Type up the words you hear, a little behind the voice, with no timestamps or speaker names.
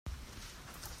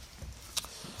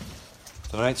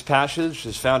Tonight's passage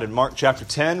is found in Mark chapter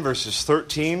 10, verses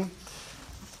 13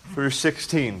 through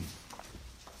 16.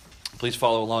 Please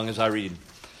follow along as I read.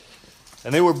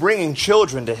 And they were bringing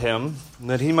children to him,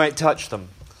 that he might touch them.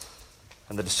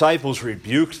 And the disciples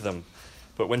rebuked them.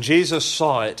 But when Jesus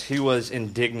saw it, he was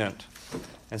indignant,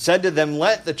 and said to them,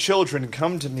 Let the children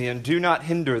come to me, and do not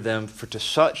hinder them, for to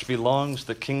such belongs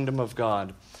the kingdom of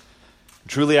God.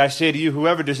 Truly I say to you,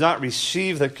 whoever does not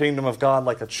receive the kingdom of God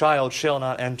like a child shall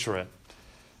not enter it.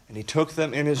 And he took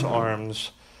them in his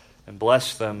arms and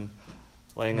blessed them,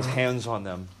 laying his hands on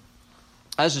them.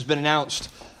 As has been announced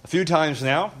a few times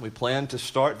now, we plan to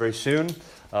start very soon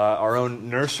our own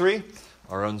nursery,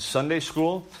 our own Sunday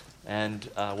school, and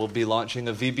we'll be launching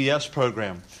a VBS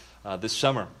program this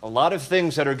summer. A lot of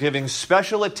things that are giving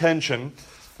special attention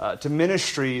to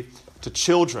ministry to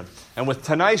children. And with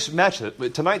tonight's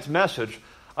message,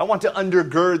 I want to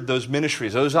undergird those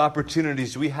ministries, those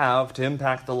opportunities we have to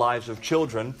impact the lives of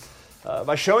children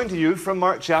by showing to you from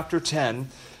Mark chapter 10,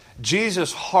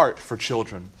 Jesus' heart for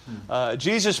children,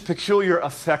 Jesus' peculiar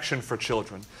affection for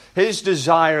children, his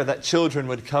desire that children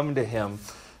would come to him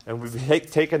and would be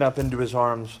taken up into his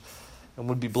arms and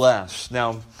would be blessed.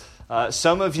 Now,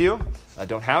 some of you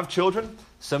don't have children.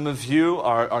 Some of you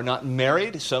are not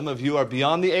married. Some of you are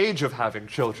beyond the age of having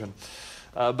children.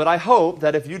 But I hope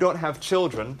that if you don't have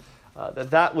children,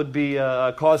 that would be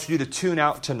a cause for you to tune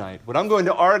out tonight. What I'm going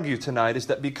to argue tonight is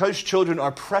that because children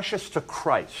are precious to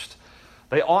Christ,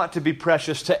 they ought to be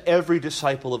precious to every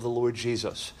disciple of the Lord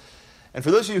Jesus. And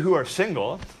for those of you who are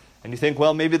single, and you think,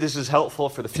 well, maybe this is helpful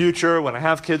for the future, when I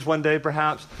have kids one day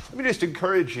perhaps, let me just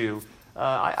encourage you.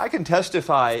 I can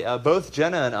testify, both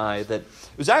Jenna and I, that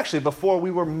it was actually before we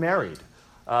were married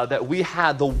that we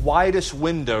had the widest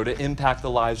window to impact the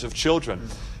lives of children.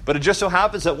 But it just so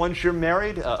happens that once you're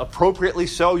married, appropriately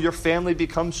so, your family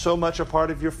becomes so much a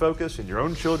part of your focus, and your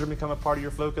own children become a part of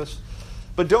your focus.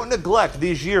 But don't neglect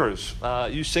these years,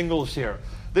 you singles here.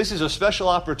 This is a special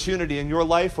opportunity in your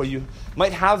life where you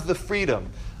might have the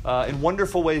freedom in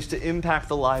wonderful ways to impact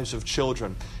the lives of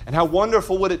children. And how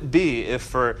wonderful would it be if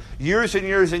for years and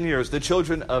years and years, the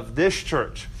children of this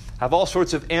church have all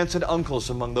sorts of aunts and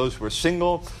uncles among those who are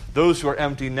single, those who are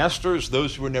empty nesters,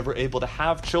 those who are never able to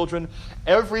have children.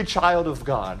 Every child of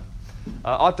God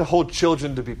ought to hold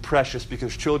children to be precious,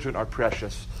 because children are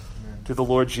precious to the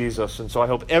Lord Jesus. And so I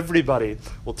hope everybody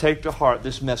will take to heart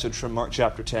this message from Mark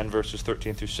chapter 10, verses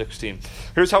 13 through 16.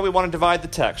 Here's how we want to divide the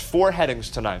text. 4 headings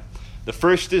tonight. The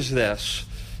first is this: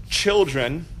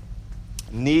 children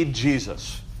need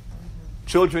Jesus.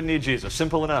 Children need Jesus.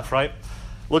 Simple enough, right?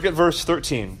 Look at verse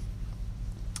 13.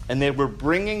 And they were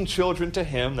bringing children to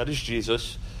him, that is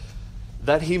Jesus,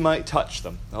 that he might touch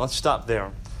them. Now let's stop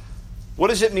there. What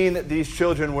does it mean that these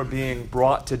children were being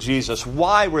brought to Jesus?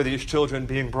 Why were these children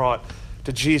being brought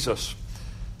to Jesus?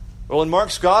 Well, in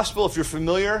Mark's gospel, if you're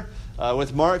familiar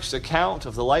with Mark's account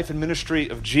of the life and ministry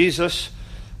of Jesus,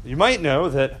 you might know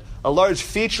that a large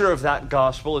feature of that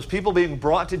gospel is people being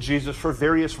brought to Jesus for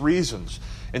various reasons.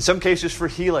 In some cases for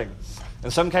healing, in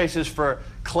some cases for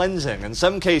cleansing, in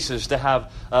some cases to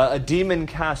have a demon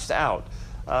cast out.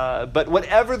 But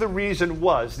whatever the reason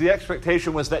was, the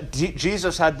expectation was that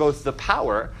Jesus had both the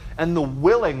power and the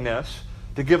willingness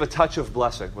to give a touch of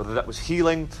blessing, whether that was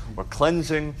healing or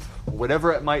cleansing or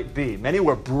whatever it might be. Many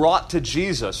were brought to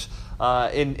Jesus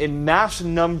in mass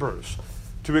numbers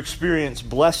to experience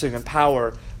blessing and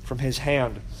power from his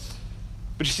hand.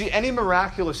 But you see, any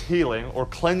miraculous healing or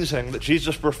cleansing that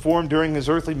Jesus performed during his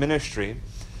earthly ministry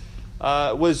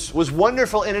was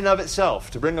wonderful in and of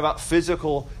itself to bring about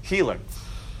physical healing.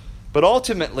 But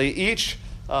ultimately, each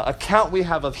account we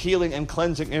have of healing and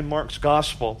cleansing in Mark's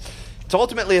gospel, it's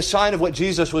ultimately a sign of what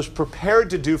Jesus was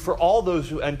prepared to do for all those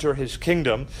who enter his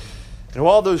kingdom and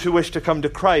all those who wish to come to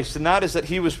Christ. And that is that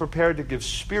he was prepared to give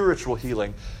spiritual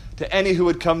healing to any who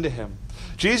would come to him.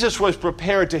 Jesus was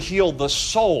prepared to heal the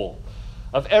soul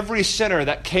of every sinner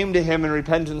that came to him in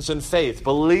repentance and faith,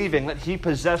 believing that he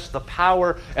possessed the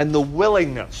power and the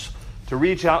willingness to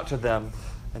reach out to them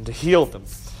and to heal them.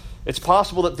 It's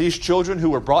possible that these children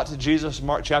who were brought to Jesus in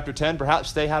Mark chapter 10,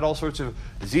 perhaps they had all sorts of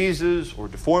diseases or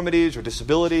deformities or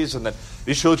disabilities, and that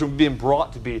these children were being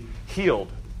brought to be healed.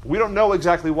 We don't know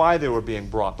exactly why they were being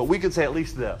brought, but we could say at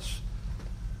least this: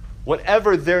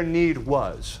 whatever their need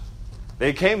was,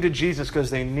 they came to Jesus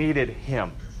because they needed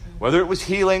him. Whether it was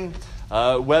healing,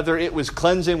 whether it was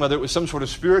cleansing, whether it was some sort of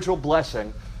spiritual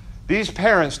blessing, these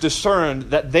parents discerned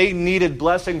that they needed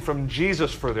blessing from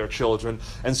Jesus for their children,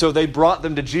 and so they brought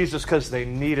them to Jesus because they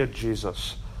needed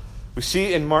Jesus. We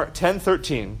see in Mark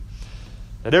 10:13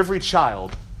 that every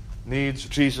child needs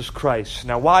Jesus Christ.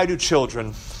 Now, why do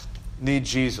children need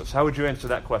Jesus? How would you answer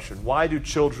that question? Why do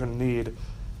children need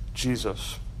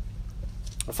Jesus?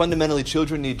 Fundamentally,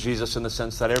 children need Jesus in the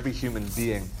sense that every human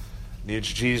being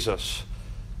needs Jesus.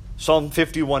 Psalm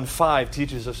 51:5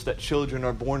 teaches us that children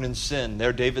are born in sin.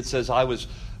 There David says, I was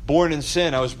born in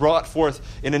sin. I was brought forth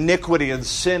in iniquity. In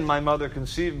sin my mother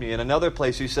conceived me. In another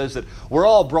place he says that we're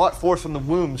all brought forth from the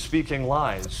womb speaking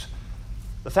lies.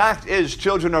 The fact is,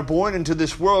 children are born into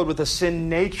this world with a sin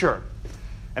nature.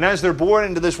 And as they're born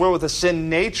into this world with a sin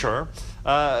nature,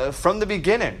 from the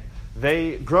beginning,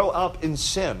 they grow up in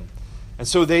sin. And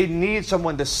so they need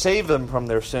someone to save them from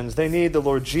their sins. They need the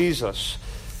Lord Jesus.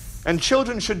 And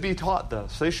children should be taught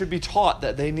this. They should be taught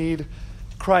that they need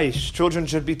Christ. Children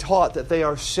should be taught that they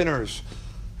are sinners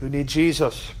who need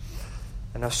Jesus.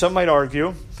 And now some might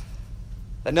argue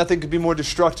that nothing could be more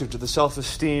destructive to the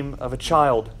self-esteem of a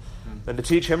child than to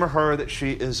teach him or her that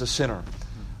she is a sinner.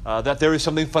 That there is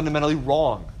something fundamentally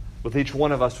wrong with each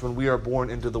one of us when we are born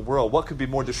into the world. What could be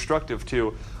more destructive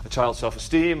to a child's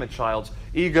self-esteem, a child's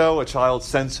ego, a child's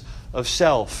sense of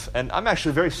self? And I'm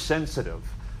actually very sensitive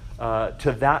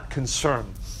to that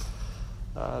concern.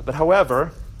 But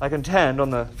however, I contend on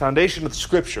the foundation of the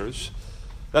Scriptures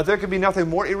that there can be nothing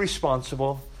more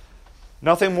irresponsible,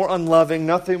 nothing more unloving,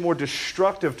 nothing more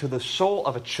destructive to the soul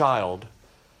of a child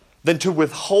than to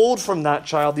withhold from that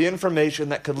child the information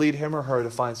that could lead him or her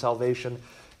to find salvation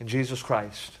in Jesus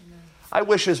Christ. Amen. I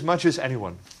wish as much as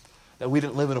anyone that we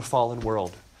didn't live in a fallen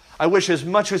world. I wish as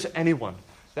much as anyone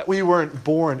that we weren't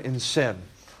born in sin.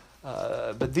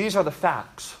 But these are the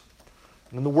facts.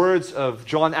 And in the words of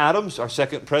John Adams, our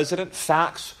second president,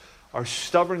 facts are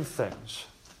stubborn things.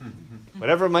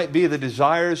 Whatever might be the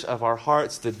desires of our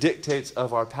hearts, the dictates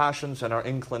of our passions and our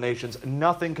inclinations,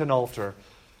 nothing can alter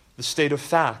the state of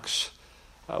facts.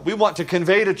 We want to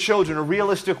convey to children a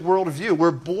realistic worldview.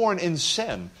 We're born in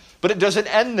sin, but it doesn't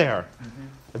end there.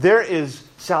 There is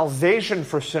salvation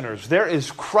for sinners. There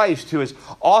is Christ who is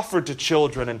offered to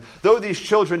children. And though these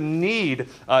children need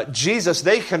Jesus,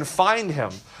 they can find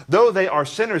him. Though they are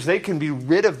sinners, they can be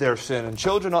rid of their sin. And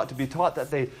children ought to be taught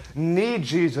that they need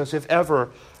Jesus if ever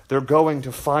they're going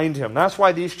to find him. That's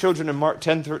why these children in Mark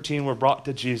 10:13 were brought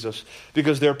to Jesus,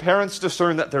 because their parents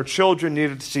discerned that their children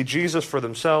needed to see Jesus for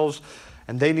themselves,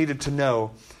 and they needed to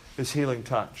know his healing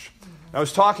touch. I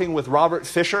was talking with Robert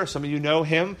Fisher. Some of you know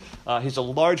him. He's a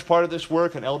large part of this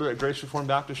work, an elder at Grace Reformed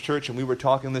Baptist Church, and we were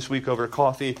talking this week over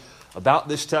coffee about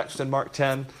this text in Mark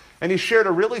 10, and he shared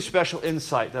a really special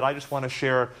insight that I just want to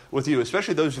share with you,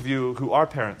 especially those of you who are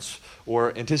parents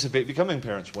or anticipate becoming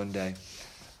parents one day.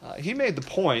 He made the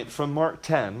point from Mark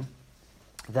 10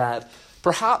 that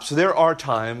perhaps there are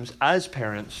times as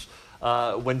parents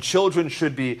when children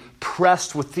should be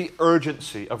pressed with the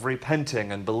urgency of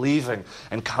repenting and believing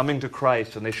and coming to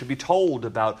Christ, and they should be told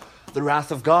about the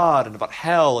wrath of God and about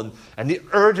hell and the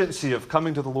urgency of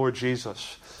coming to the Lord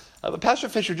Jesus. But Pastor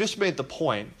Fisher just made the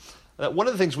point that one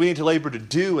of the things we need to labor to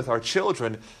do with our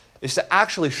children is to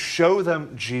actually show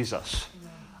them Jesus.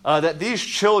 That these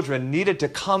children needed to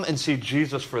come and see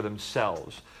Jesus for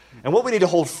themselves. And what we need to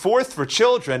hold forth for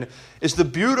children is the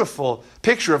beautiful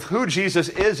picture of who Jesus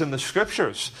is in the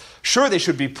Scriptures. Sure, they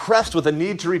should be pressed with a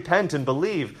need to repent and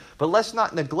believe, but let's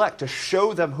not neglect to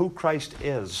show them who Christ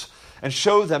is and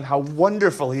show them how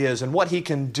wonderful he is and what he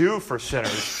can do for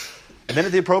sinners. And then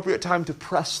at the appropriate time to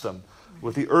press them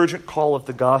with the urgent call of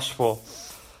the gospel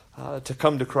to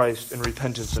come to Christ in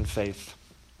repentance and faith.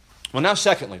 Well, now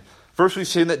secondly, first, we've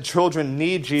seen that children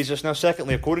need Jesus. Now,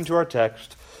 secondly, according to our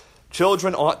text,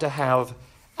 children ought to have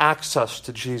access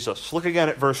to Jesus. Look again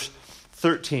at verse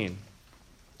 13.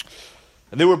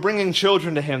 And they were bringing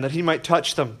children to him that he might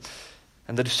touch them.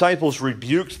 And the disciples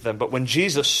rebuked them. But when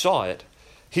Jesus saw it,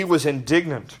 he was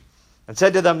indignant and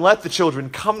said to them, "Let the children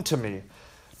come to me.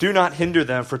 Do not hinder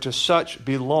them, for to such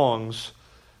belongs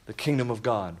the kingdom of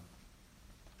God."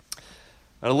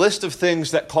 And a list of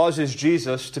things that causes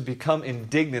Jesus to become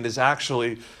indignant is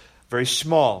actually very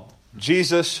small.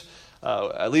 Jesus,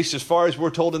 at least as far as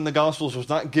we're told in the Gospels, was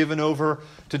not given over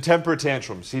to temper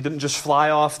tantrums. He didn't just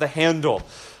fly off the handle.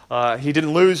 He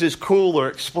didn't lose his cool or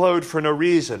explode for no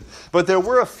reason. But there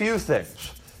were a few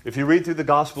things, if you read through the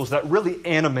Gospels, that really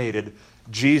animated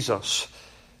Jesus.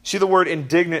 See the word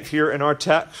indignant here in our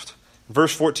text?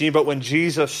 Verse 14, but when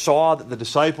Jesus saw that the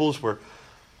disciples were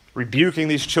rebuking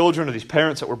these children or these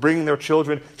parents that were bringing their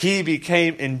children, he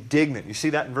became indignant. You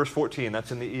see that in verse 14.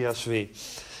 That's in the ESV.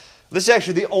 This is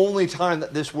actually the only time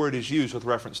that this word is used with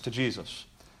reference to Jesus.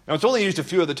 Now, it's only used a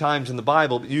few other times in the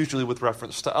Bible, but usually with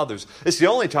reference to others. It's the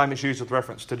only time it's used with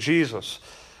reference to Jesus.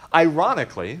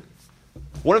 Ironically,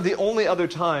 one of the only other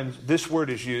times this word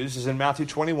is used is in Matthew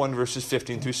 21, verses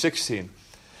 15 through 16.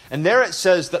 And there it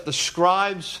says that the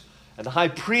scribes and the high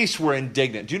priests were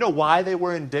indignant. Do you know why they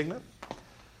were indignant?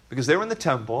 Because they were in the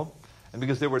temple and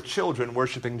because there were children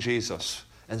worshiping Jesus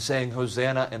and saying,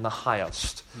 Hosanna in the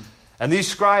highest. And these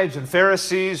scribes and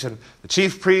Pharisees and the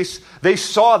chief priests, they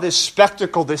saw this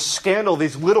spectacle, this scandal,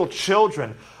 these little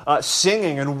children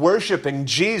singing and worshiping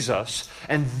Jesus,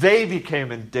 and they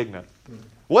became indignant.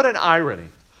 What an irony.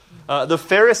 The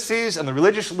Pharisees and the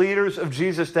religious leaders of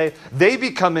Jesus' day, they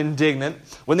become indignant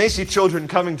when they see children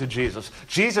coming to Jesus.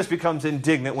 Jesus becomes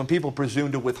indignant when people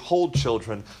presume to withhold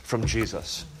children from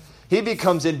Jesus. He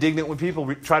becomes indignant when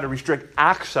people try to restrict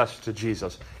access to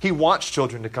Jesus. He wants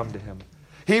children to come to him.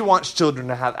 He wants children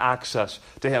to have access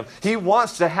to him. He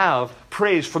wants to have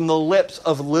praise from the lips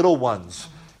of little ones.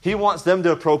 He wants them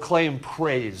to proclaim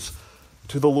praise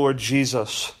to the Lord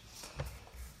Jesus.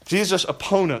 Jesus'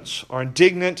 opponents are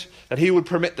indignant that he would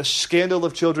permit the scandal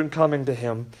of children coming to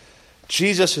him.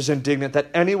 Jesus is indignant that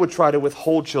any would try to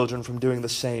withhold children from doing the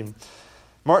same.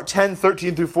 Mark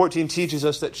 10:13-14 teaches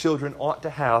us that children ought to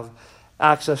have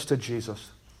access to Jesus.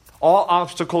 All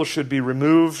obstacles should be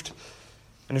removed.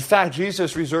 And in fact,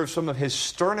 Jesus reserves some of his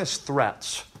sternest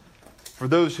threats for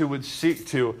those who would seek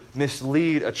to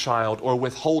mislead a child or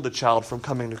withhold a child from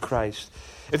coming to Christ.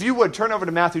 If you would, turn over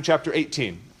to Matthew chapter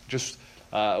 18. Just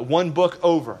one book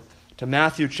over to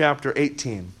Matthew chapter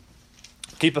 18.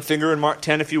 Keep a finger in Mark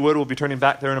 10 if you would. We'll be turning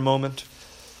back there in a moment.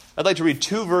 I'd like to read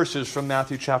 2 verses from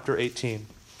Matthew chapter 18.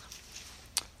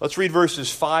 Let's read verses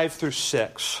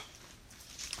 5-6.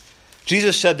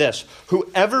 Jesus said this,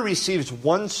 "Whoever receives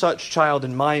one such child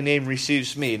in my name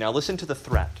receives me." Now listen to the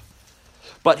threat.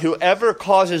 "But whoever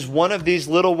causes one of these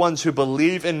little ones who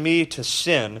believe in me to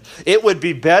sin, it would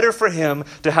be better for him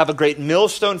to have a great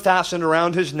millstone fastened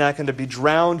around his neck and to be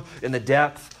drowned in the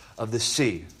depth of the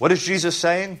sea." What is Jesus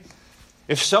saying?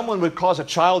 If someone would cause a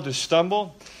child to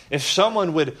stumble, if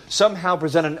someone would somehow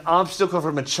present an obstacle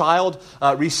from a child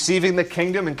receiving the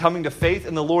kingdom and coming to faith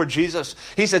in the Lord Jesus,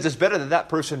 he says it's better that that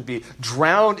person be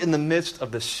drowned in the midst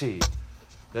of the sea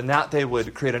than that they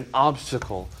would create an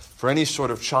obstacle for any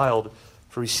sort of child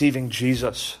for receiving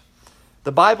Jesus.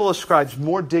 The Bible ascribes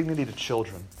more dignity to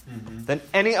children than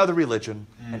any other religion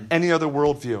and any other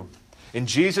worldview. In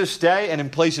Jesus' day and in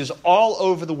places all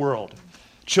over the world,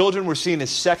 children were seen as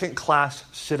second-class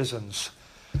citizens.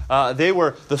 They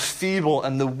were the feeble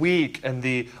and the weak and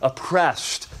the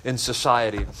oppressed in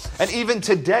society. And even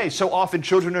today, so often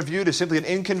children are viewed as simply an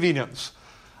inconvenience.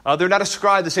 They're not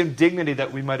ascribed the same dignity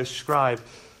that we might ascribe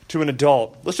to an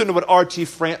adult. Listen to what R.T.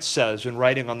 France says in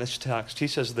writing on this text. He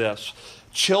says this,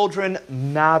 "Children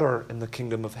matter in the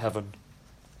kingdom of heaven,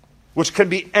 which can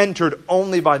be entered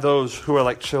only by those who are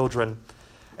like children,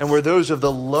 and where those of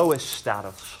the lowest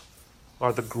status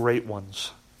are the great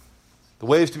ones." The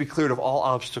way is to be cleared of all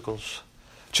obstacles.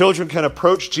 Children can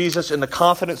approach Jesus in the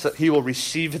confidence that he will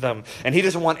receive them, and he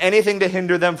doesn't want anything to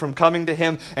hinder them from coming to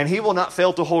him, and he will not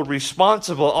fail to hold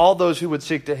responsible all those who would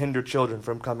seek to hinder children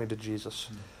from coming to Jesus.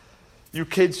 You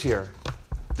kids here,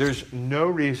 there's no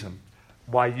reason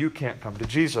why you can't come to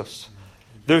Jesus.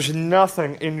 There's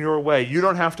nothing in your way. You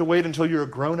don't have to wait until you're a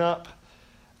grown-up.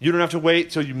 You don't have to wait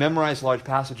till you memorize large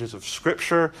passages of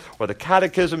Scripture or the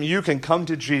Catechism. You can come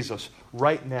to Jesus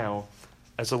right now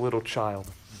as a little child.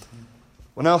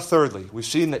 Well, now thirdly, we've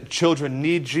seen that children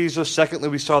need Jesus. Secondly,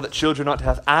 we saw that children ought to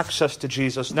have access to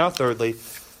Jesus. Now thirdly,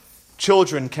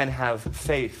 children can have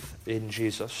faith in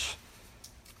Jesus.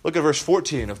 Look at verse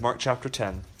 14 of Mark chapter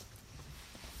 10.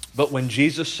 "But when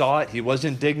Jesus saw it, he was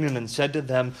indignant and said to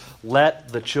them, 'Let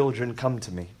the children come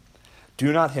to me.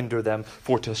 Do not hinder them,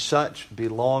 for to such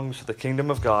belongs the kingdom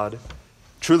of God.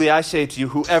 Truly I say to you,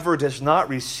 whoever does not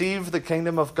receive the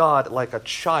kingdom of God like a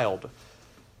child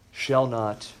shall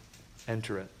not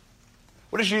enter it.'"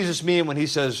 What does Jesus mean when he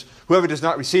says, whoever does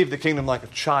not receive the kingdom like a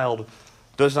child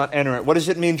does not enter it? What does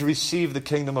it mean to receive the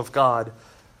kingdom of God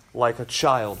like a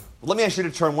child? Well, let me ask you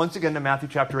to turn once again to Matthew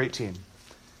chapter 18.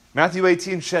 Matthew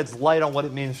 18 sheds light on what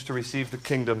it means to receive the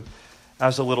kingdom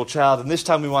as a little child. And this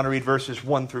time we want to read verses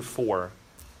 1-4.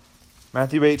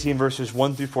 Matthew 18, verses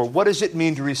 1-4. What does it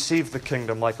mean to receive the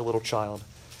kingdom like a little child?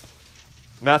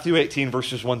 Matthew 18,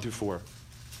 verses 1-4.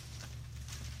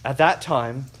 "At that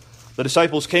time, the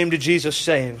disciples came to Jesus,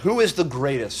 saying, 'Who is the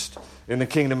greatest in the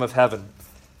kingdom of heaven?'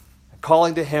 And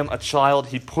calling to him a child,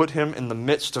 he put him in the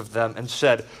midst of them and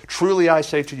said, 'Truly I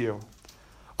say to you,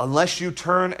 unless you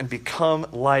turn and become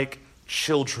like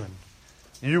children,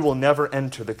 you will never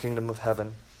enter the kingdom of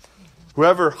heaven.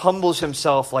 Whoever humbles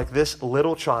himself like this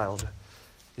little child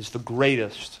is the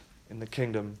greatest in the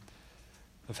kingdom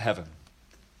of heaven.'"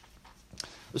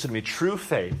 Listen to me, true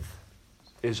faith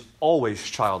is always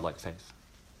childlike faith.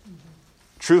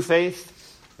 True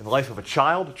faith in the life of a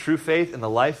child, true faith in the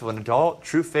life of an adult,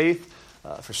 true faith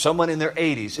for someone in their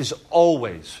 80s is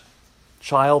always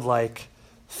childlike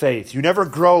faith. You never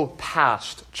grow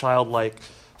past childlike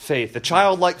faith. The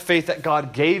childlike faith that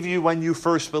God gave you when you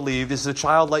first believed is the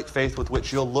childlike faith with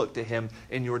which you'll look to Him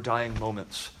in your dying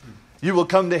moments. You will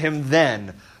come to Him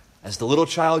then as the little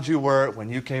child you were when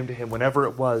you came to Him, whenever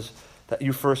it was that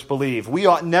you first believed. We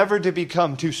ought never to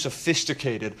become too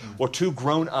sophisticated or too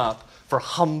grown up for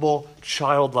humble,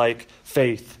 childlike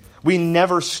faith. We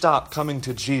never stop coming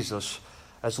to Jesus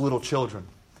as little children.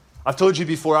 I've told you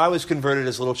before, I was converted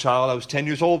as a little child. I was 10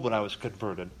 years old when I was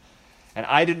converted. And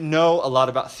I didn't know a lot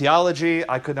about theology.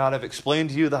 I could not have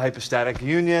explained to you the hypostatic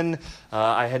union.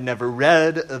 I had never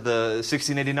read the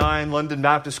 1689 London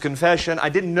Baptist Confession. I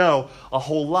didn't know a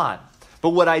whole lot.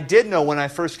 But what I did know when I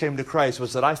first came to Christ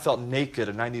was that I felt naked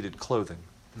and I needed clothing.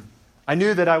 I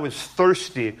knew that I was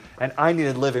thirsty and I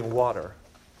needed living water.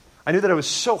 I knew that I was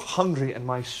so hungry in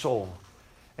my soul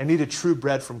and needed true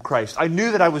bread from Christ. I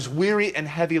knew that I was weary and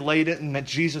heavy laden and that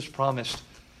Jesus promised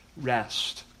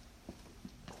rest.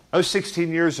 That was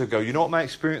 16 years ago. You know what my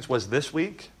experience was this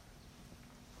week?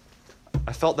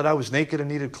 I felt that I was naked and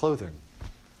needed clothing.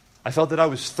 I felt that I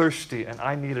was thirsty and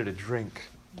I needed a drink.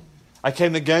 I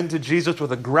came again to Jesus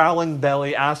with a growling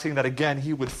belly, asking that again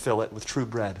He would fill it with true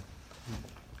bread.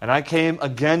 And I came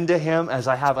again to Him as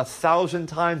I have 1,000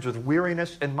 times with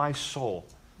weariness in my soul.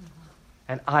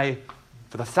 And I,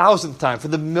 for the 1,000th time, for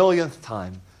the 1,000,000th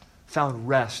time, found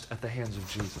rest at the hands of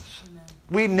Jesus. Amen.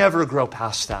 We never grow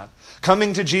past that.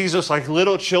 Coming to Jesus like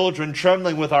little children,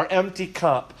 trembling with our empty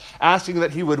cup, asking that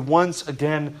He would once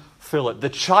again fill it. The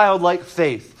childlike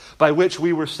faith by which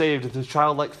we were saved is the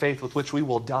childlike faith with which we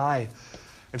will die.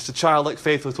 It's the childlike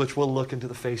faith with which we'll look into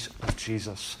the face of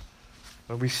Jesus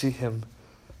when we see Him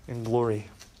in glory.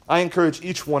 I encourage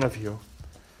each one of you,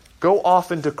 go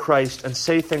often to Christ and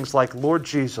say things like, Lord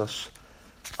Jesus,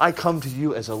 I come to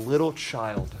you as a little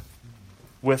child.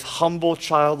 With humble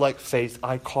childlike faith,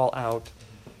 I call out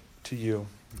to you.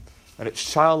 And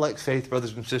it's childlike faith,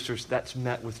 brothers and sisters, that's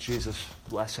met with Jesus'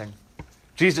 blessing.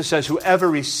 Jesus says, whoever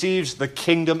receives the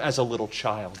kingdom as a little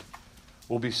child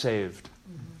will be saved.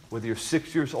 Whether you're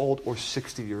 6 years old or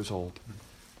 60 years old.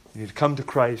 You need to come to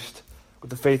Christ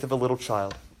with the faith of a little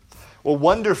child. Well,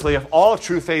 wonderfully, if all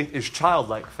true faith is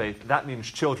childlike faith, that means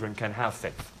children can have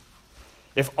faith.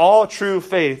 If all true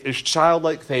faith is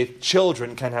childlike faith,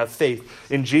 children can have faith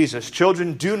in Jesus.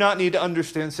 Children do not need to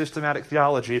understand systematic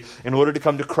theology in order to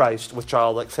come to Christ with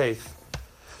childlike faith.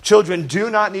 Children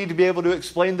do not need to be able to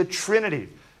explain the Trinity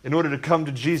in order to come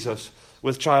to Jesus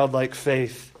with childlike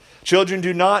faith. Children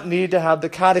do not need to have the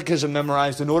catechism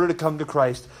memorized in order to come to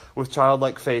Christ with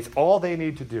childlike faith. All they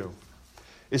need to do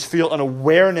is feel an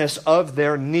awareness of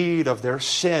their need, of their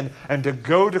sin, and to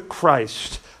go to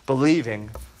Christ believing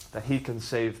that He can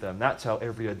save them. That's how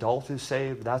every adult is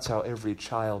saved. That's how every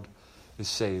child is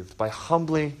saved, by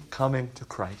humbly coming to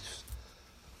Christ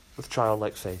with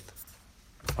childlike faith.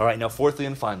 All right, now fourthly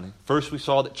and finally, first we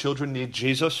saw that children need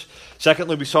Jesus.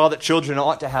 Secondly, we saw that children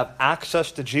ought to have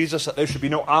access to Jesus, that there should be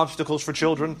no obstacles for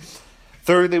children.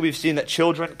 Thirdly, we've seen that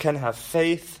children can have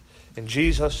faith in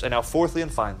Jesus. And now fourthly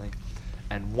and finally,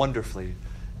 and wonderfully,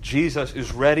 Jesus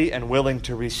is ready and willing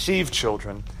to receive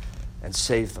children and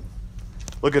save them.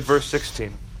 Look at verse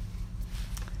 16.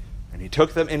 And He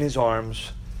took them in His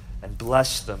arms and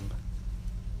blessed them,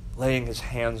 laying His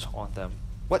hands on them.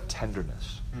 What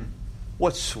tenderness.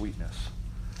 What sweetness.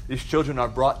 These children are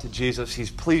brought to Jesus.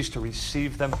 He's pleased to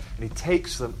receive them, and He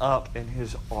takes them up in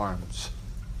His arms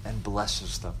and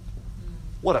blesses them.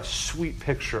 What a sweet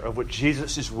picture of what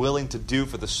Jesus is willing to do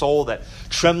for the soul that,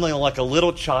 trembling like a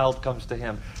little child, comes to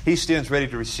Him. He stands ready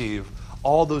to receive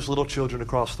all those little children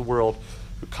across the world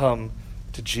who come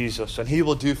to Jesus. And He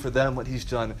will do for them what He's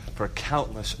done for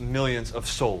countless millions of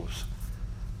souls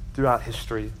throughout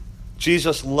history.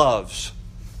 Jesus loves,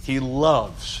 He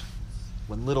loves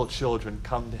when little children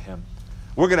come to Him.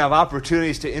 We're going to have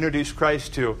opportunities to introduce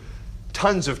Christ to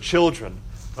tons of children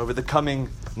over the coming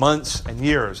months and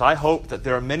years. I hope that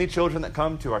there are many children that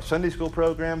come to our Sunday school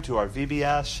program, to our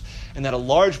VBS, and that a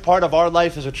large part of our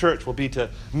life as a church will be to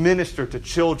minister to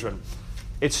children.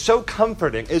 It's so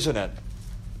comforting, isn't it,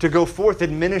 to go forth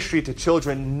in ministry to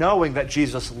children knowing that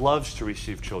Jesus loves to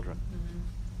receive children. Mm-hmm.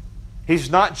 He's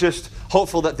not just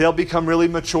hopeful that they'll become really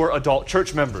mature adult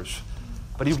church members,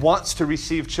 but He wants to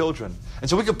receive children. And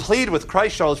so we can plead with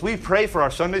Christ, y'all, as we pray for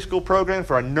our Sunday school program,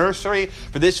 for our nursery,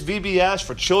 for this VBS,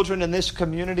 for children in this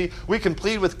community. We can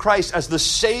plead with Christ as the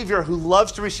Savior who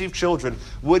loves to receive children.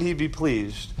 Would He be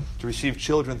pleased to receive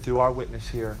children through our witness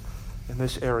here in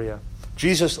this area?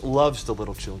 Jesus loves the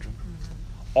little children.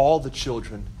 All the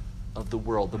children of the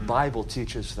world. The Bible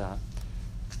teaches that.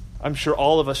 I'm sure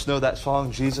all of us know that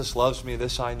song, Jesus Loves Me,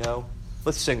 This I Know.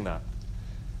 Let's sing that.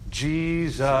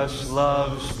 Jesus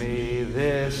loves me,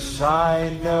 this I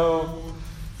know,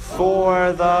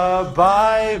 for the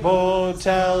Bible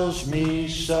tells me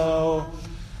so.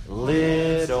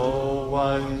 Little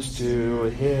ones to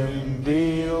him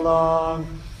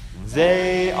belong.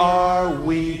 They are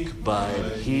weak,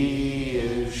 but he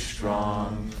is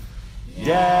strong.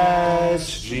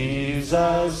 Yes,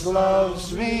 Jesus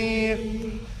loves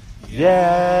me.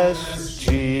 Yes,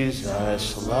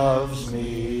 Jesus loves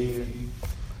me.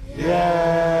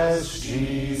 Yes,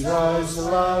 Jesus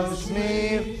loves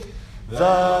me.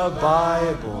 The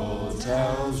Bible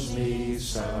tells me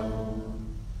so.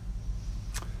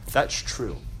 That's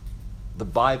true. The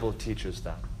Bible teaches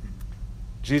that.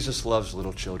 Jesus loves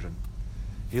little children.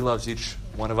 He loves each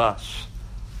one of us.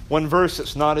 One verse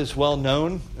that's not as well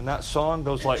known in that song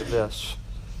goes like this.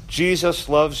 Jesus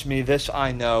loves me, this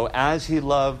I know, as he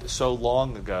loved so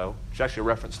long ago. It's actually a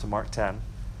reference to Mark 10.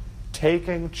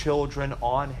 Taking children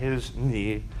on his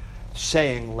knee,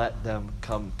 saying, let them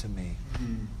come to me.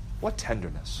 What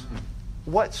tenderness.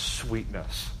 What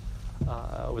sweetness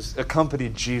was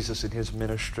accompanied Jesus in his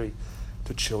ministry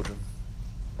to children.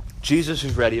 Jesus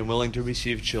is ready and willing to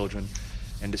receive children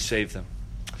and to save them.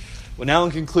 Well, now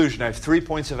in conclusion, I have 3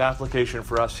 points of application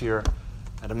for us here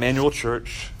at Emmanuel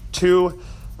Church. 2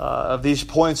 of these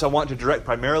points I want to direct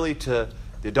primarily to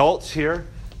the adults here,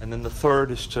 and then the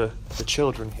third is to the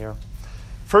children here.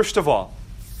 First of all,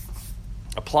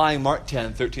 applying Mark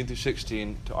 10, 13 through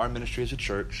 16 to our ministry as a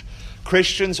church,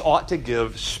 Christians ought to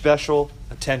give special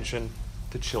attention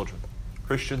to children.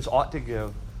 Christians ought to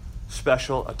give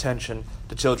special attention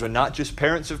to children, not just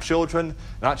parents of children,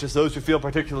 not just those who feel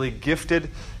particularly gifted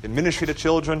in ministry to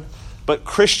children, but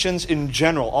Christians in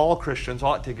general. All Christians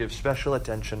ought to give special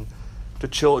attention to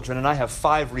children, and I have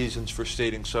 5 reasons for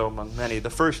stating so among many. The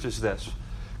first is this.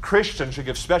 Christians should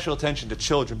give special attention to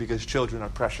children because children are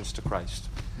precious to Christ.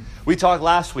 We talked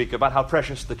last week about how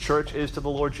precious the church is to the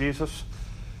Lord Jesus.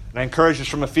 And I encourage us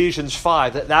from Ephesians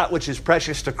 5 that that which is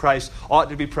precious to Christ ought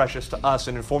to be precious to us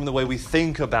and inform the way we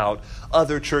think about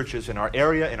other churches in our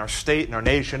area, in our state, in our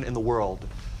nation, in the world.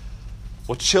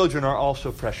 Well, children are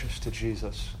also precious to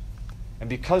Jesus. And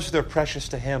because they're precious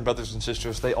to him, brothers and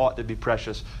sisters, they ought to be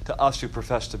precious to us who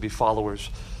profess to be followers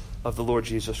of the Lord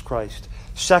Jesus Christ.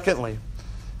 Secondly,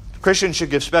 Christians should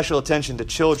give special attention to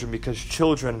children because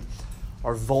children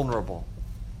are vulnerable.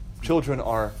 Children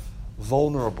are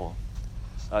vulnerable.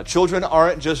 Children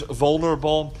aren't just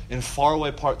vulnerable in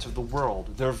faraway parts of the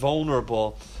world. They're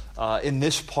vulnerable in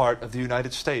this part of the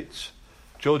United States.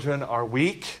 Children are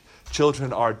weak.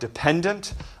 Children are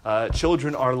dependent.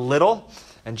 Children are little.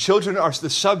 And children are the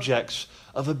subjects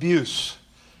of abuse.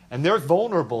 And they're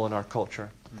vulnerable in our culture.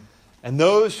 And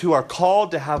those who are called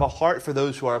to have a heart for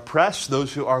those who are oppressed,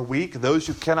 those who are weak, those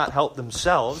who cannot help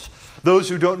themselves, those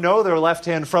who don't know their left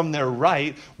hand from their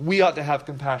right, we ought to have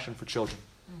compassion for children.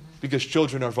 Because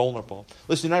children are vulnerable.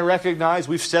 Listen, I recognize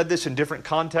we've said this in different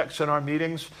contexts in our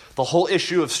meetings. The whole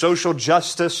issue of social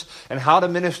justice and how to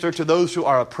minister to those who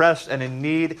are oppressed and in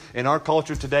need in our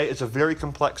culture today is a very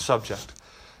complex subject.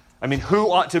 I mean,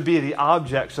 who ought to be the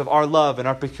objects of our love and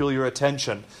our peculiar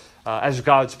attention as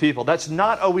God's people? That's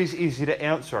not always easy to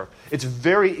answer. It's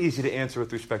very easy to answer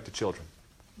with respect to children.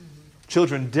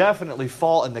 Children definitely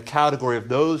fall in the category of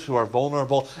those who are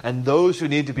vulnerable and those who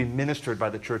need to be ministered by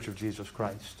the Church of Jesus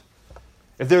Christ.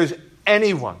 If there is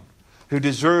anyone who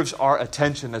deserves our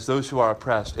attention as those who are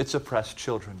oppressed, it's oppressed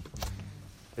children.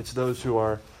 It's those who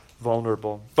are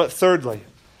vulnerable. But thirdly,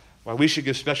 why we should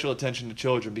give special attention to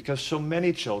children, because so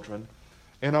many children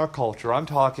in our culture, I'm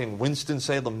talking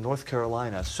Winston-Salem, North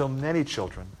Carolina, so many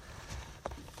children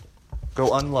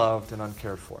go unloved and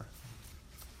uncared for.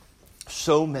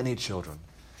 So many children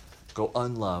go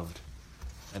unloved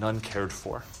and uncared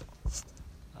for.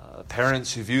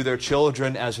 Parents who view their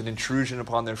children as an intrusion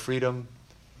upon their freedom.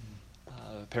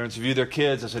 Parents who view their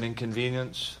kids as an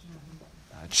inconvenience.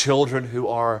 Children who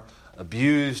are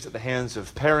abused at the hands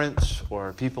of parents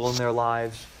or people in their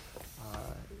lives.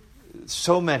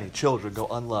 So many children go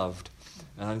unloved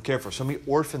and uncared for. So many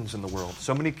orphans in the world.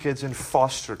 So many kids in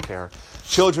foster care.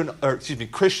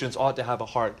 Christians ought to have a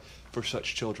heart for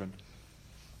such children.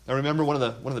 Now remember, one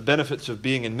of the benefits of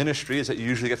being in ministry is that you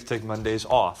usually get to take Mondays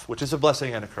off, which is a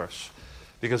blessing and a curse.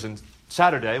 Because on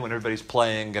Saturday, when everybody's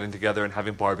playing, getting together, and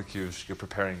having barbecues, you're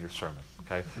preparing your sermon.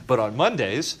 Okay? But on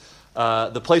Mondays,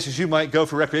 the places you might go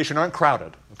for recreation aren't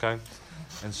crowded. Okay?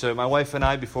 And so my wife and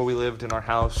I, before we lived in our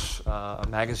house, a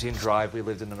Magazine Drive, we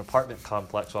lived in an apartment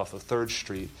complex off of 3rd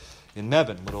Street in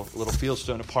Mebane, little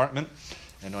fieldstone apartment.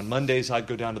 And on Mondays, I'd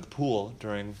go down to the pool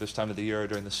during this time of the year,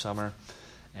 during the summer,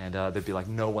 and there'd be like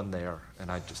no one there,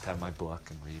 and I'd just have my book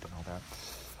and read and all that.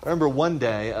 I remember one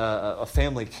day a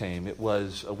family came. It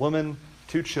was a woman,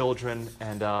 2 children,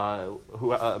 and a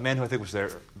man who I think was their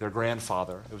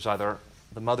grandfather. It was either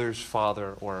the mother's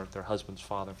father or their husband's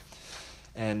father.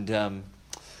 And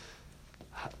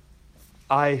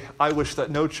I wish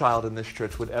that no child in this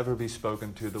church would ever be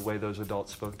spoken to the way those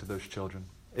adults spoke to those children.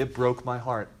 It broke my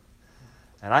heart.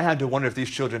 And I had to wonder if these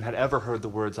children had ever heard the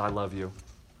words, "I love you."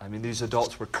 I mean, these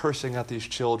adults were cursing at these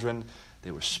children.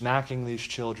 They were smacking these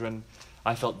children.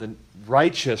 I felt the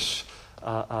righteous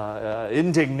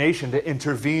indignation to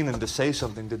intervene and to say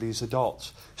something to these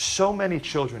adults. So many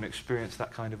children experience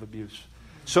that kind of abuse.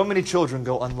 So many children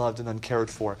go unloved and uncared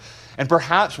for. And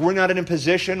perhaps we're not in a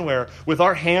position where with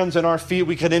our hands and our feet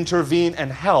we can intervene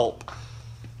and help.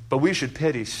 But we should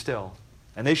pity still.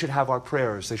 And they should have our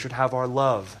prayers. They should have our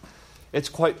love. It's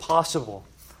quite possible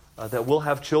that we'll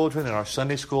have children in our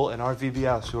Sunday school and our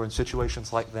VBS who are in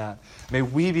situations like that. May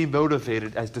we be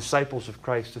motivated as disciples of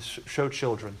Christ to show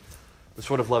children the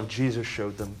sort of love Jesus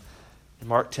showed them in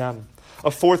Mark 10.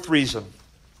 A fourth reason,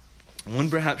 one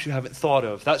perhaps you haven't thought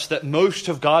of, that's that most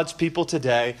of God's people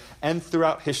today and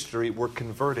throughout history were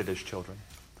converted as children.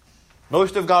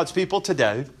 Most of God's people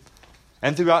today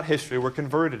and throughout history were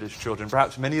converted as children.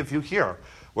 Perhaps many of you here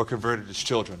were converted as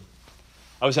children.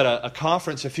 I was at a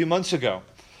conference a few months ago,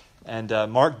 and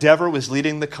Mark Dever was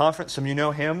leading the conference. Some of you know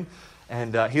him,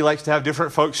 and he likes to have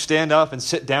different folks stand up and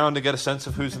sit down to get a sense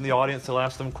of who's in the audience. He'll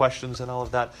ask them questions and all of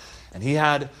that. And he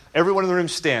had everyone in the room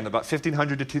stand, about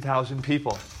 1,500 to 2,000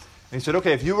 people. And he said,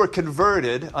 okay, if you were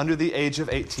converted under the age of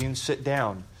 18, sit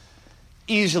down.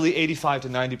 Easily 85 to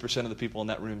 90% of the people in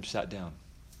that room sat down.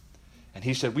 And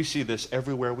he said, we see this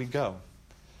everywhere we go.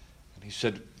 And he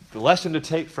said, the lesson to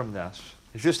take from this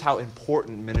is just how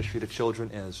important ministry to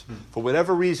children is. For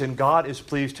whatever reason, God is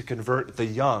pleased to convert the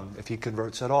young if he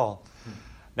converts at all.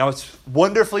 Now, it's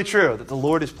wonderfully true that the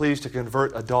Lord is pleased to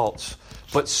convert adults,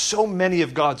 but so many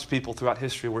of God's people throughout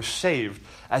history were saved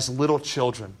as little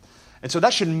children. And so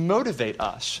that should motivate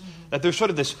us, that there's sort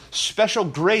of this special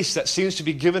grace that seems to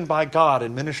be given by God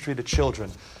in ministry to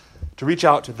children, to reach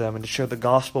out to them and to share the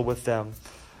gospel with them.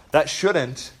 That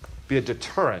shouldn't be a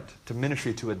deterrent to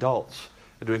ministry to adults,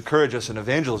 and to encourage us in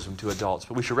evangelism to adults.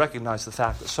 But we should recognize the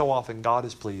fact that so often God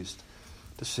is pleased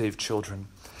to save children.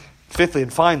 Fifthly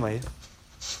and finally,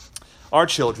 our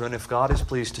children, if God is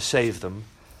pleased to save them,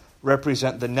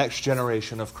 represent the next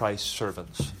generation of Christ's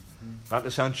servants. Not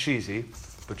to sound cheesy,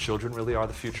 but children really are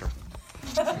the future.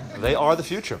 They are the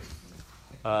future.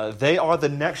 They are the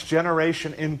next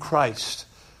generation in Christ.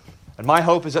 And my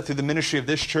hope is that through the ministry of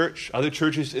this church, other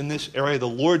churches in this area, the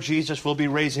Lord Jesus will be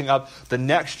raising up the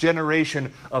next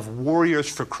generation of warriors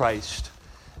for Christ.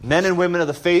 Men and women of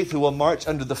the faith who will march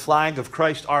under the flag of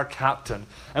Christ our captain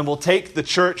and will take the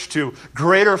church to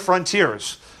greater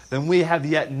frontiers than we have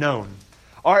yet known.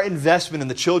 Our investment in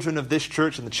the children of this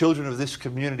church and the children of this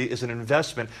community is an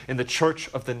investment in the church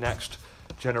of the next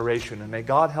generation. And may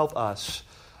God help us,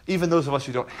 even those of us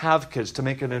who don't have kids, to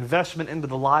make an investment into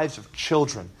the lives of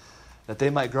children, that they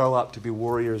might grow up to be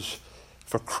warriors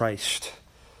for Christ.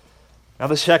 Now,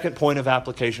 the second point of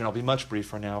application, I'll be much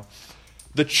briefer now.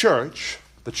 The church,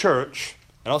 and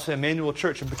I'll say Emmanuel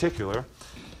Church in particular,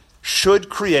 should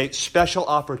create special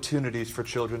opportunities for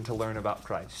children to learn about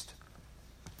Christ.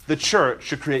 The church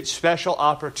should create special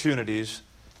opportunities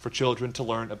for children to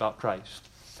learn about Christ.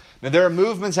 Now, there are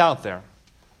movements out there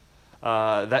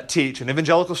that teach in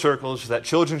evangelical circles that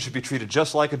children should be treated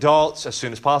just like adults as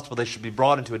soon as possible. They should be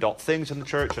brought into adult things in the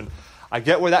church. And I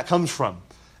get where that comes from.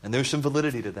 And there's some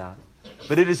validity to that.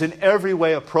 But it is in every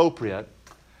way appropriate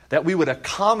that we would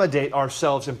accommodate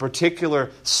ourselves in particular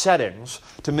settings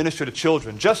to minister to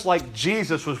children. Just like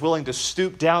Jesus was willing to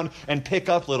stoop down and pick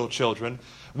up little children,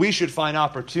 we should find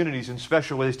opportunities in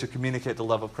special ways to communicate the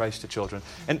love of Christ to children.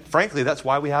 And frankly, that's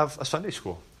why we have a Sunday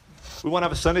school. We want to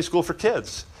have a Sunday school for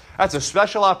kids. That's a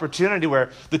special opportunity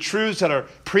where the truths that are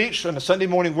preached on a Sunday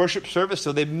morning worship service,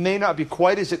 though they may not be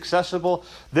quite as accessible,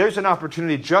 there's an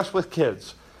opportunity just with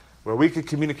kids where we could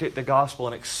communicate the gospel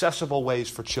in accessible ways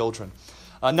for children.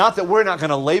 Not that we're not going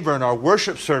to labor in our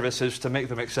worship services to make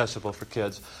them accessible for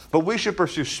kids, but we should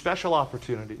pursue special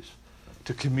opportunities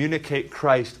to communicate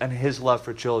Christ and his love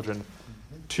for children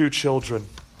to children.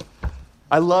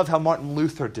 I love how Martin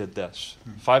Luther did this.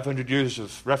 500 years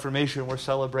of Reformation we're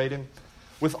celebrating.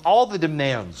 With all the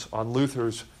demands on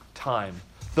Luther's time,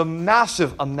 the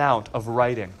massive amount of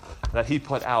writing, that he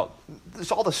put out.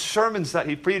 There's all the sermons that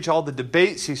he preached, all the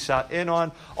debates he sat in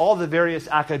on, all the various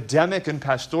academic and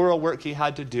pastoral work he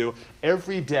had to do.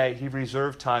 Every day he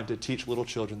reserved time to teach little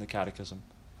children the catechism.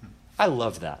 I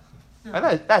love that.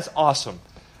 And that's awesome.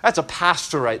 That's a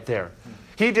pastor right there.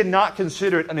 He did not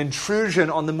consider it an intrusion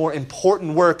on the more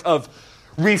important work of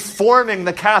reforming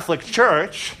the Catholic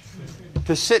Church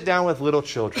to sit down with little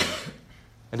children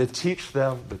and to teach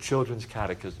them the children's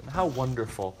catechism. How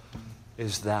wonderful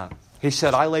is that? He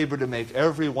said, I labor to make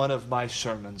every one of my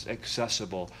sermons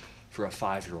accessible for a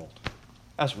 5-year-old.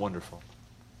 That's wonderful.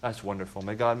 That's wonderful.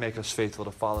 May God make us faithful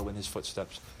to follow in his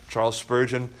footsteps. Charles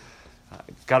Spurgeon,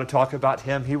 got to talk about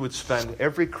him. He would spend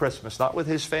every Christmas, not with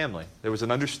his family. There was an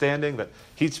understanding that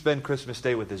he'd spend Christmas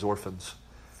Day with his orphans.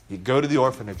 He'd go to the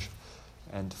orphanage,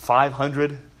 and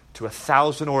 500 to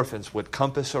 1,000 orphans would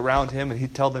compass around him, and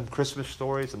he'd tell them Christmas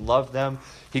stories and love them.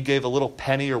 He gave a little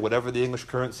penny or whatever the English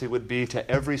currency would be to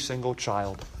every single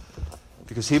child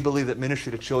because he believed that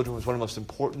ministry to children was one of the most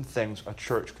important things a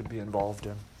church could be involved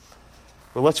in.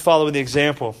 Well, let's follow the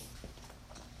example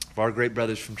of our great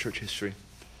brothers from church history.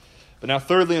 But now,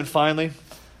 thirdly and finally,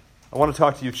 I want to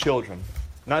talk to you children,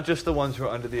 not just the ones who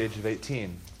are under the age of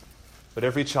 18, but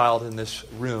every child in this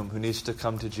room who needs to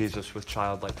come to Jesus with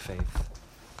childlike faith.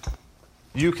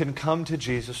 You can come to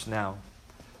Jesus now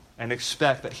and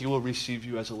expect that he will receive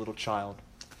you as a little child.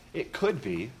 It could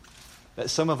be that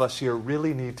some of us here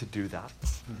really need to do that.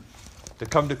 To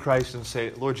come to Christ and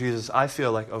say, Lord Jesus, I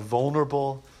feel like a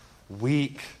vulnerable,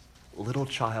 weak little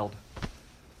child.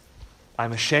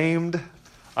 I'm ashamed.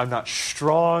 I'm not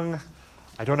strong.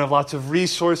 I don't have lots of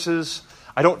resources.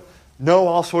 I don't know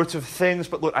all sorts of things,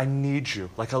 but Lord, I need you.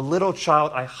 Like a little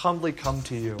child, I humbly come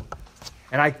to you.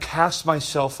 And I cast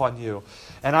myself on you.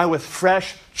 And I, with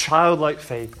fresh, childlike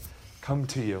faith, come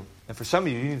to you. And for some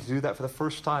of you, you need to do that for the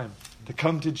first time. To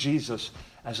come to Jesus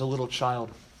as a little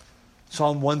child.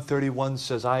 Psalm 131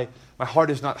 says, my heart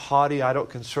is not haughty. I don't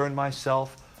concern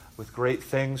myself with great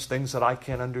things that I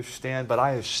can't understand. But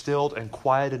I have stilled and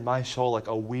quieted my soul like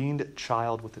a weaned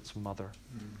child with its mother.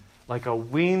 Like a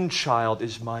weaned child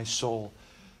is my soul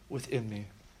within me.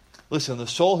 Listen, the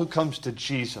soul who comes to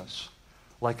Jesus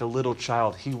like a little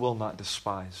child, he will not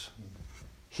despise.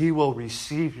 He will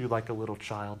receive you like a little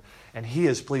child. And he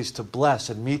is pleased to bless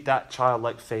and meet that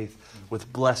childlike faith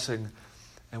with blessing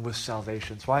and with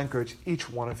salvation. So I encourage each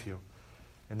one of you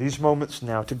in these moments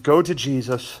now to go to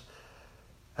Jesus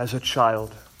as a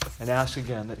child and ask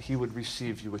again that he would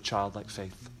receive you with childlike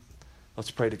faith. Let's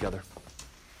pray together.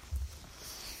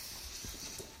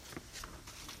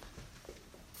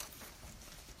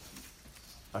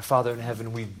 Our Father in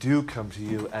heaven, we do come to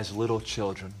you as little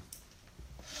children.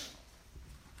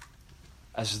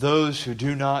 As those who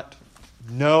do not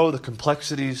know the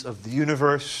complexities of the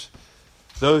universe,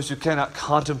 those who cannot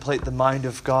contemplate the mind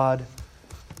of God,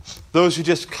 those who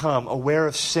just come aware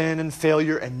of sin and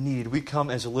failure and need. We come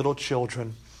as little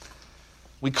children.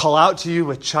 We call out to you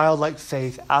with childlike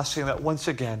faith, asking that once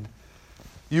again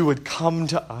you would come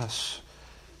to us,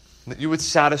 that you would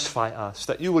satisfy us,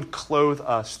 that you would clothe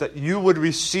us, that you would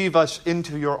receive us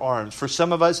into your arms. For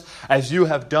some of us, as you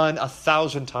have done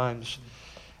 1,000 times,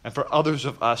 and for others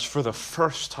of us, for the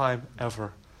first time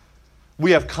ever.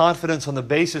 We have confidence on the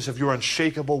basis of your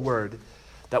unshakable word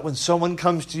that when someone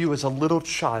comes to you as a little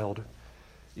child,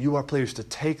 you are pleased to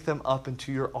take them up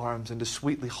into your arms and to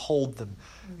sweetly hold them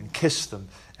and kiss them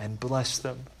and bless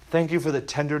them. Thank you for the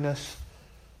tenderness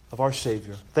of our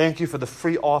Savior. Thank you for the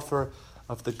free offer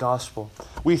of the gospel.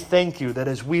 We thank you that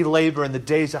as we labor in the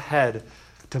days ahead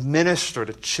to minister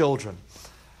to children,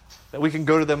 that we can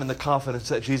go to them in the confidence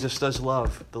that Jesus does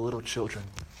love the little children,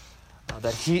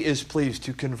 that he is pleased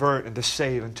to convert and to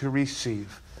save and to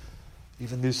receive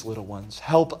even these little ones.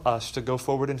 Help us to go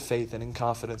forward in faith and in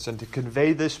confidence and to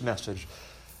convey this message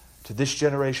to this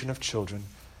generation of children.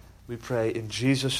 We pray in Jesus'